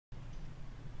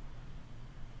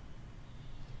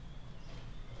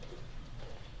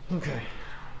Okay,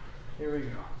 here we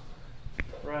go.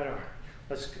 Right arm.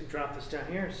 Let's drop this down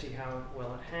here and see how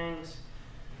well it hangs.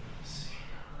 Let's see.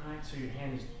 All right, so your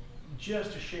hand is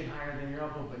just a shade higher than your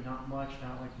elbow, but not much,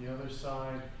 not like the other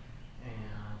side.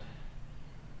 And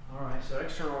all right, so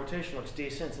external rotation looks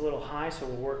decent. It's a little high, so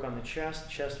we'll work on the chest.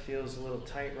 Chest feels a little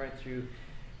tight right through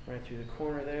the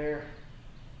corner there.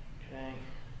 Okay.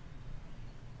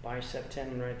 Bicep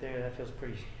tendon right there. That feels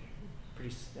pretty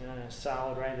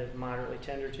solid, right? That's moderately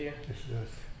tender to you. Yes, it does.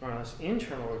 All right, that's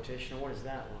internal rotation. What does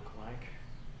that look like?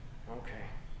 Okay,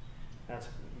 that's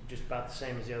just about the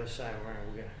same as the other side. We're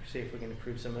gonna see if we can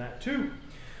improve some of that too.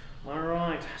 All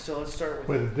right, so let's start with.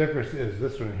 Well, the difference is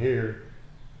this one here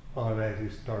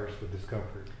automatically starts with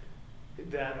discomfort.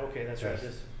 That okay, that's yes.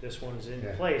 right. This one is in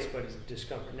yeah. place, but it's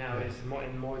discomfort. Now yes. is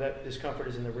more that discomfort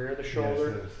is in the rear of the shoulder.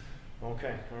 Yes, it is.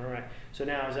 Okay, all right. So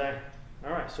now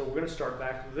all right, so we're going to start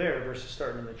back there versus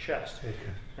starting in the chest. Okay.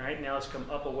 All right, now let's come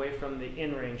up away from the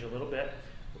in range a little bit.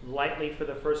 Lightly for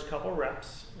the first couple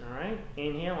reps. All right,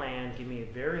 inhale and give me a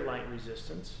very light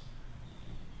resistance.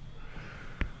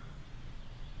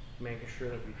 Making sure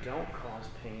that we don't cause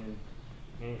pain,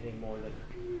 anything more than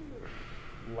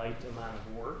light amount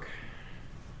of work.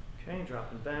 Okay,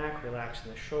 dropping back,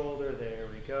 relaxing the shoulder. There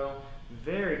we go.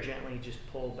 Very gently just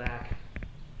pull back.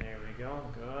 There we go,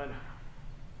 good.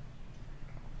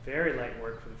 Very light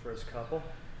work for the first couple.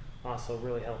 Also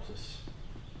really helps us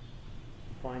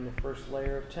find the first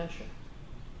layer of tension.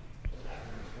 There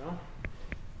we go.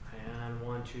 And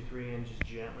 1, 2, 3, and just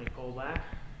gently pull back.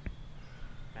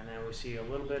 And then we see a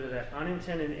little bit of that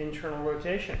unintended internal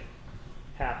rotation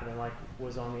happening like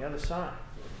was on the other side.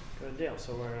 Good deal.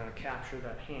 So we're going to capture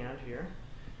that hand here.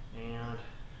 And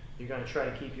you're going to try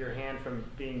to keep your hand from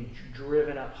being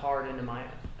driven up hard into my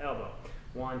elbow.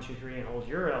 1, 2, 3, and hold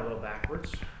your elbow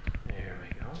backwards. There we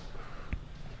go.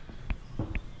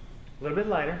 A little bit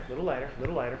lighter, little lighter,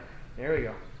 little lighter. There we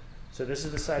go. So this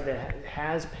is the side that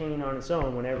has pain on its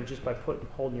own whenever just by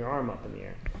holding your arm up in the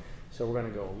air. So we're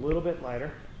going to go a little bit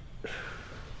lighter.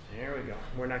 There we go.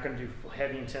 We're not going to do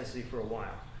heavy intensity for a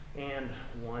while. And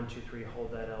 1, 2, 3,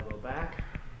 hold that elbow back.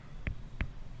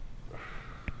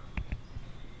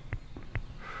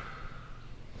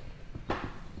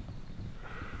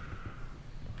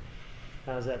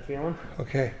 How's that feeling?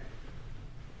 Okay.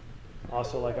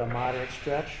 Also like a moderate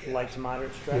stretch, light to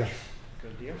moderate stretch. Yes.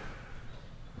 Good deal.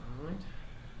 All right.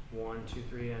 1, 2,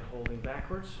 3, and holding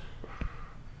backwards.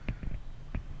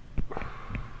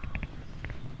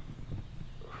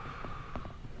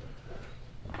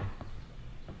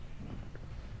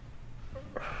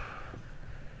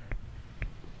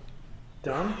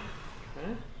 Done.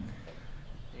 Okay.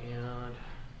 And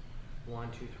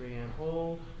 1, 2, 3, and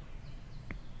hold.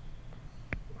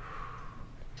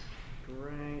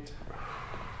 Great.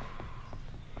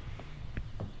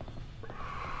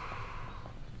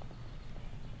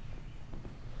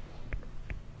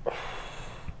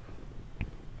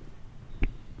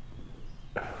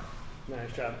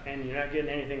 Nice job. And you're not getting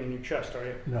anything in your chest, are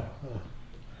you? No.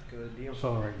 Good deal. It's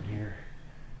all right in here.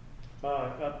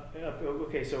 Up,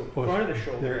 okay, so front of the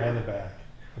shoulder. There and the back.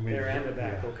 I mean, there and the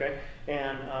back, yeah. okay.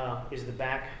 And is the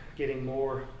back getting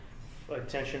more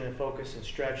attention and focus and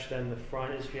stretch than the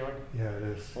front is feeling? Yeah, it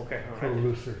is. Okay, all a little right.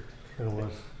 looser than it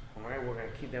was. All right, we're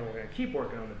gonna keep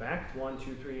working on the back. 1,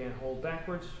 2, 3, and hold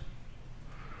backwards.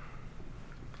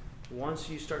 Once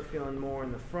you start feeling more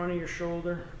in the front of your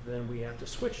shoulder, then we have to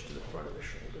switch to the front of the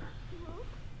shoulder.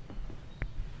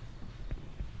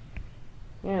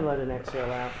 And let it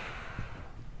exhale out.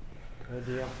 Good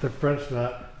deal. The front's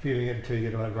not feeling it until you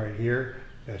get it right here.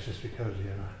 That's just because, you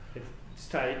know. It's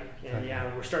tight, and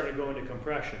yeah, we're starting to go into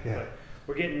compression. Yeah. But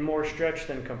we're getting more stretch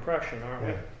than compression, aren't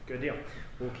we? Yeah. Good deal.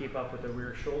 We'll keep up with the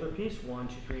rear shoulder piece. 1,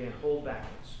 2, 3, and hold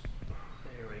backwards.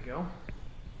 There we go.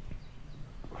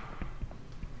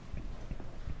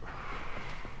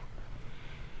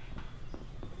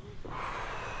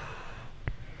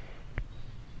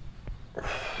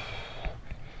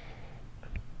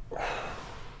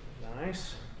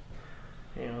 Nice.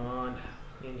 And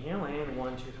inhale and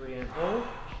 1, 2, 3, and hold.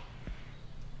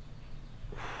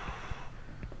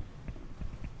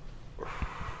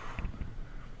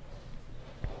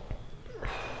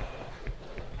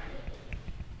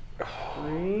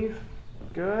 Breathe.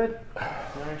 Good.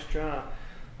 Nice job.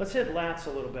 Let's hit lats a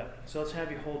little bit. So let's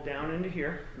have you hold down into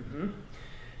here.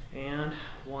 And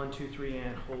 1, 2, 3,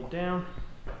 and hold down.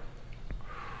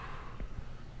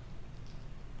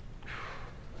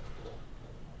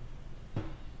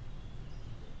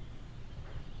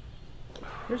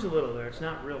 There's a little there. It's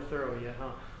not real thorough yet,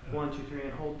 huh? 1, 2, 3,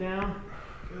 and hold down.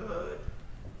 Good.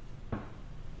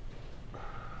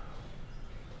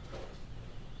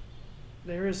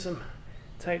 there is some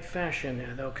tight fascia in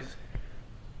there though, because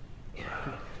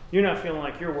you're not feeling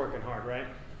like you're working hard, right?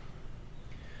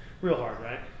 Real hard,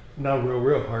 right? Not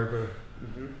real hard, but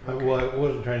Okay. well, I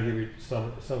wasn't trying to give you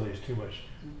some of these too much.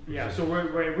 Yeah, so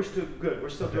we're still good. We're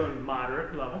still doing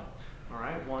moderate level. All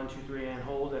right, 1, 2, 3, and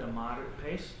hold at a moderate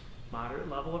pace, moderate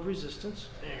level of resistance.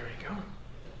 There we go.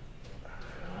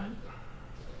 Good.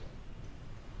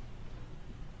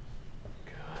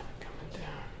 Good. Coming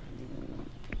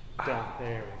down. Down.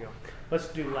 There we go. Let's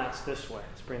do lats this way.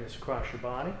 Let's bring this across your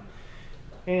body.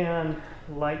 And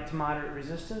light to moderate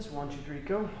resistance. 1, 2, 3,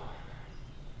 go.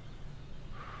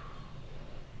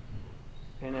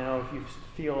 And now if you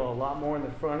feel a lot more in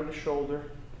the front of the shoulder.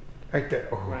 Right there.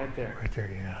 Oh, Right there. Right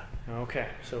there, yeah. Okay,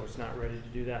 so it's not ready to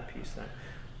do that piece then.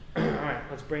 All right,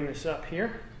 let's bring this up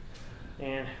here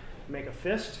and make a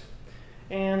fist.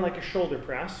 And like a shoulder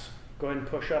press, go ahead and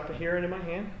push up here into my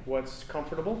hand, what's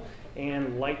comfortable.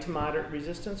 And light to moderate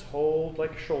resistance, hold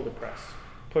like a shoulder press.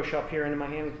 Push up here into my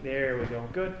hand, there we go,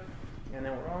 good. And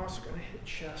then we're also gonna hit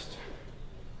chest.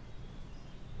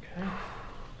 Okay,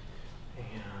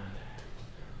 and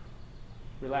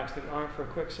relax the arm for a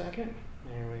quick second.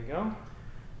 There we go.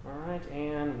 All right,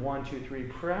 and 1, 2, 3,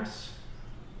 press.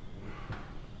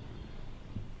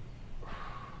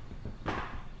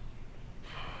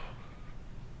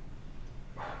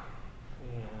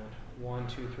 And 1,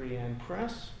 2, 3, and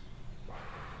press.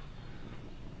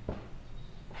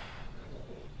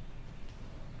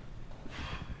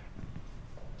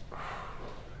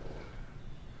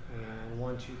 And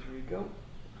 1, 2, 3, go.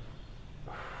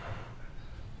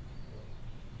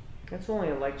 That's only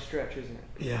a light stretch, isn't it?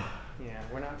 Yeah. Yeah,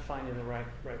 we're not finding the right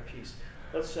piece.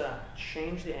 Let's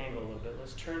change the angle a little bit.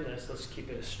 Let's turn this. Let's keep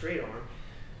it a straight arm.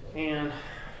 And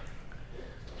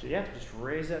so yeah, just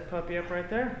raise that puppy up right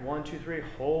there. 1, 2, 3,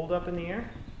 hold up in the air.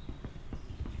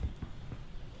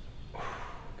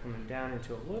 Coming down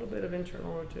into a little bit of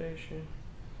internal rotation.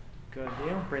 Good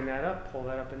deal. Bring that up, pull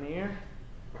that up in the air.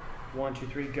 1, 2,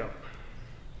 3, go.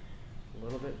 A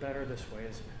little bit better this way,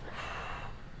 isn't it?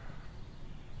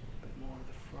 A bit more to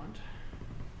the front.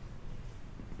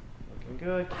 Looking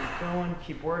good. Keep going.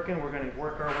 Keep working. We're going to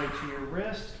work our way to your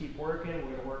wrist. Keep working. We're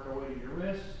going to work our way to your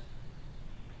wrist.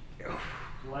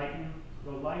 Lighten.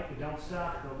 Go light, but don't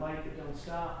stop. Go light, but don't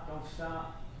stop. Don't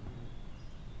stop.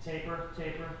 Taper,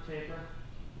 taper, taper.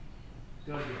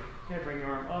 Good. Okay, bring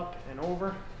your arm up and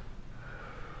over.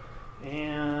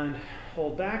 And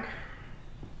hold back.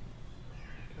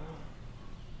 There you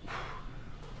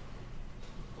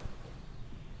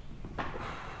go.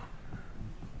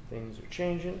 Things are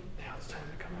changing. Now it's time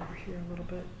to come over here a little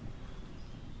bit.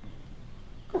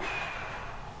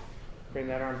 Bring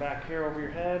that arm back here over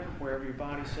your head, wherever your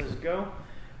body says go,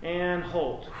 and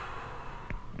hold.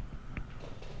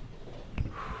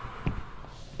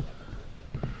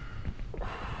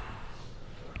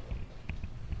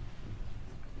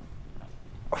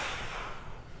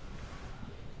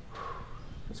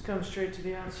 Let's come straight to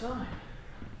the outside.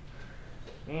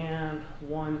 And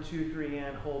 1, 2, 3,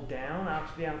 and hold down,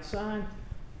 out to the outside.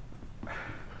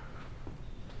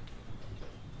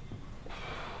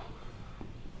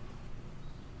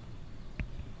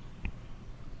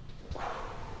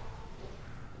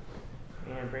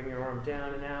 And bring your arm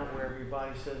down and out wherever your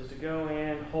body says to go,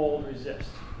 and hold, resist.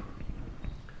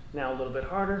 Now a little bit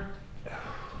harder.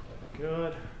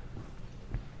 Good.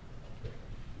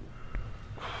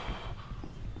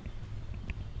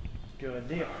 Good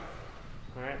deal.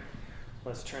 All right,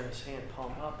 let's turn this hand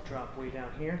palm up, drop way down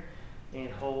here, and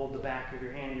hold the back of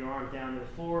your hand, your arm down to the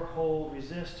floor. Hold,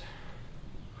 resist.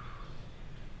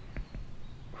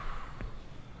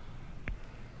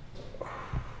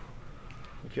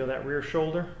 You feel that rear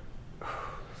shoulder?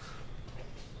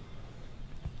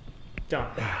 Done.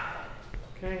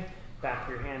 Okay, back of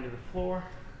your hand to the floor.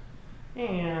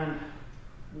 And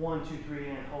 1, 2, 3,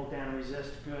 and hold down,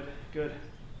 resist. Good, good.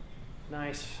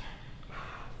 Nice.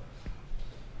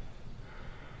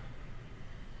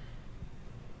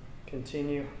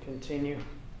 Continue, continue.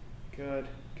 Good,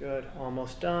 good.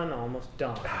 Almost done, almost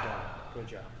done. Done. Good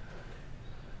job.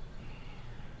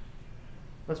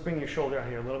 Let's bring your shoulder out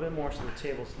here a little bit more so the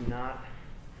table's not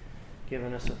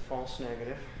giving us a false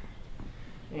negative.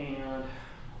 And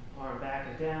arm back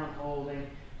and down, holding,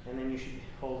 and then you should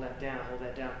hold that down,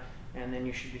 and then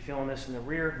you should be feeling this in the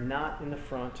rear, not in the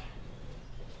front.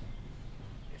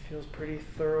 It feels pretty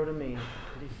thorough to me,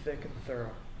 pretty thick and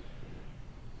thorough.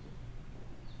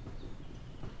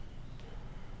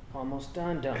 Almost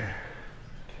done, done.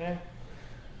 Okay,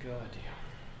 good deal.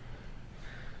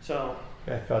 So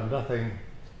I felt nothing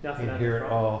in here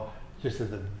at all, just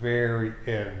at the very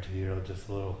end, you know, just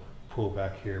a little pull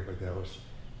back here, but that was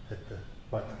at the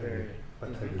Butt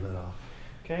take the lid off.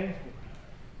 Okay.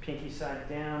 Pinky side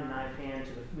down, knife hand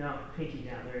to the, no, pinky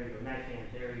down, there you go, knife hand,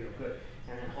 there you go, good.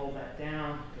 And then hold that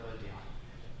down, good deal.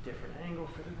 Different angle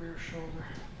for the rear shoulder.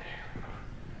 There we go.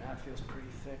 That feels pretty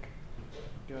thick.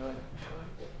 Good.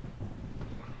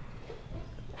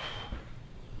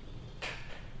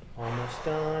 Almost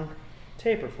done.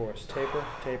 Taper for us. Taper,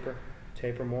 taper,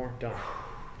 taper more. Done.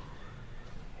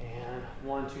 And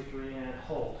 1, 2, 3, and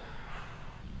hold.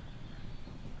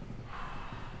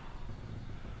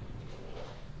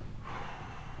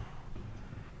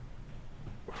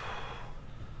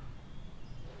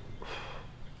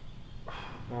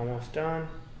 Almost done.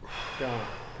 Done.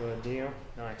 Good deal.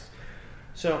 Nice.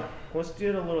 So let's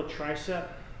do a little tricep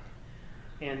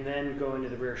and then go into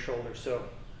the rear shoulder. So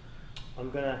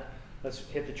let's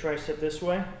hit the tricep this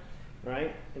way,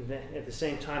 right? And then at the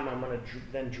same time, I'm gonna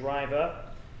then drive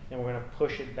up and we're gonna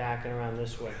push it back and around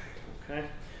this way, okay?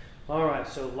 All right,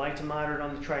 so light to moderate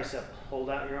on the tricep. Hold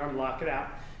out your arm, lock it out,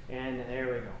 and there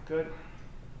we go, good.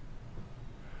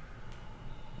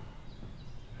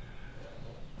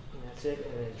 And that's it,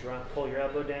 and then pull your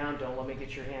elbow down. Don't let me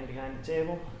get your hand behind the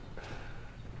table.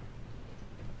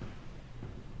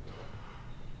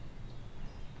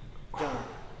 Done.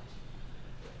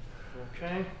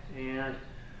 Okay, and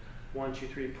 1, 2,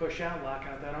 3, push out, lock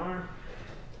out that arm.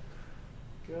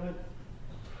 Good.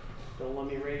 Don't let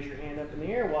me raise your hand up in the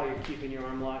air while you're keeping your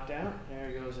arm locked out.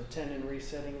 There goes a tendon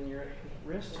resetting in your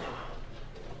wrist.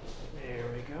 There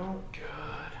we go.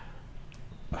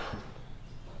 Good.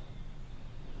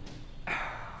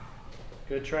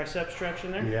 Good tricep stretch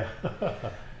in there? Yeah.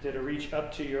 Did it reach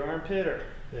up to your armpit or?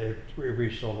 It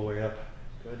reached all the way up.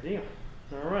 Good deal.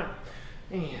 All right.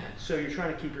 And so you're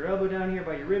trying to keep your elbow down here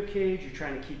by your rib cage. You're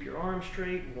trying to keep your arm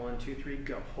straight. 1, 2, 3,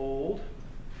 go. Hold.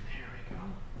 There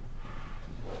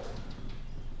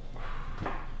we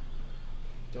go.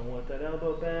 Don't let that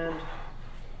elbow bend.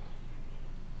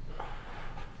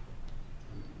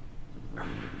 And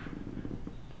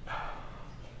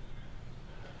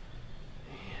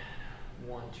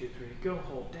 1, 2, 3, go.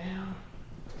 Hold down.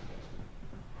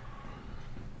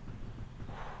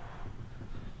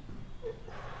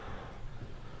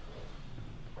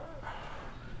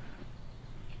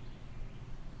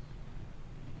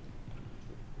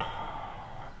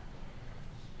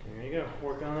 There you go.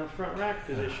 Work on that front rack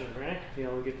position, right? Be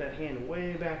able to get that hand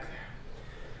way back there.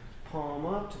 Palm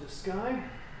up to the sky.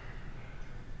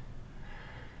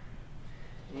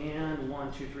 And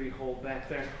 1, 2, 3, hold back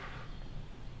there.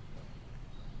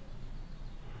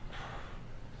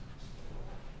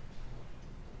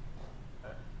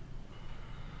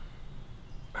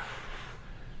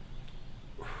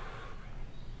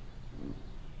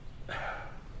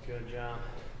 Good job.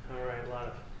 All right, a lot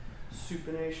of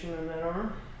supination in that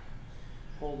arm.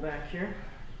 Hold back here.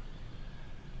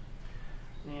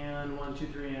 And 1, 2,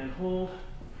 3, and hold.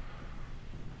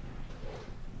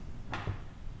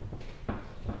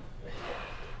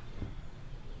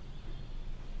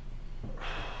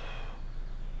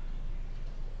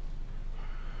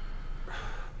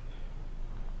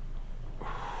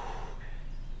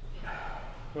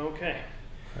 Okay.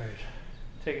 Right.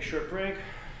 Take a short break.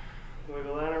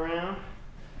 Wiggle that around.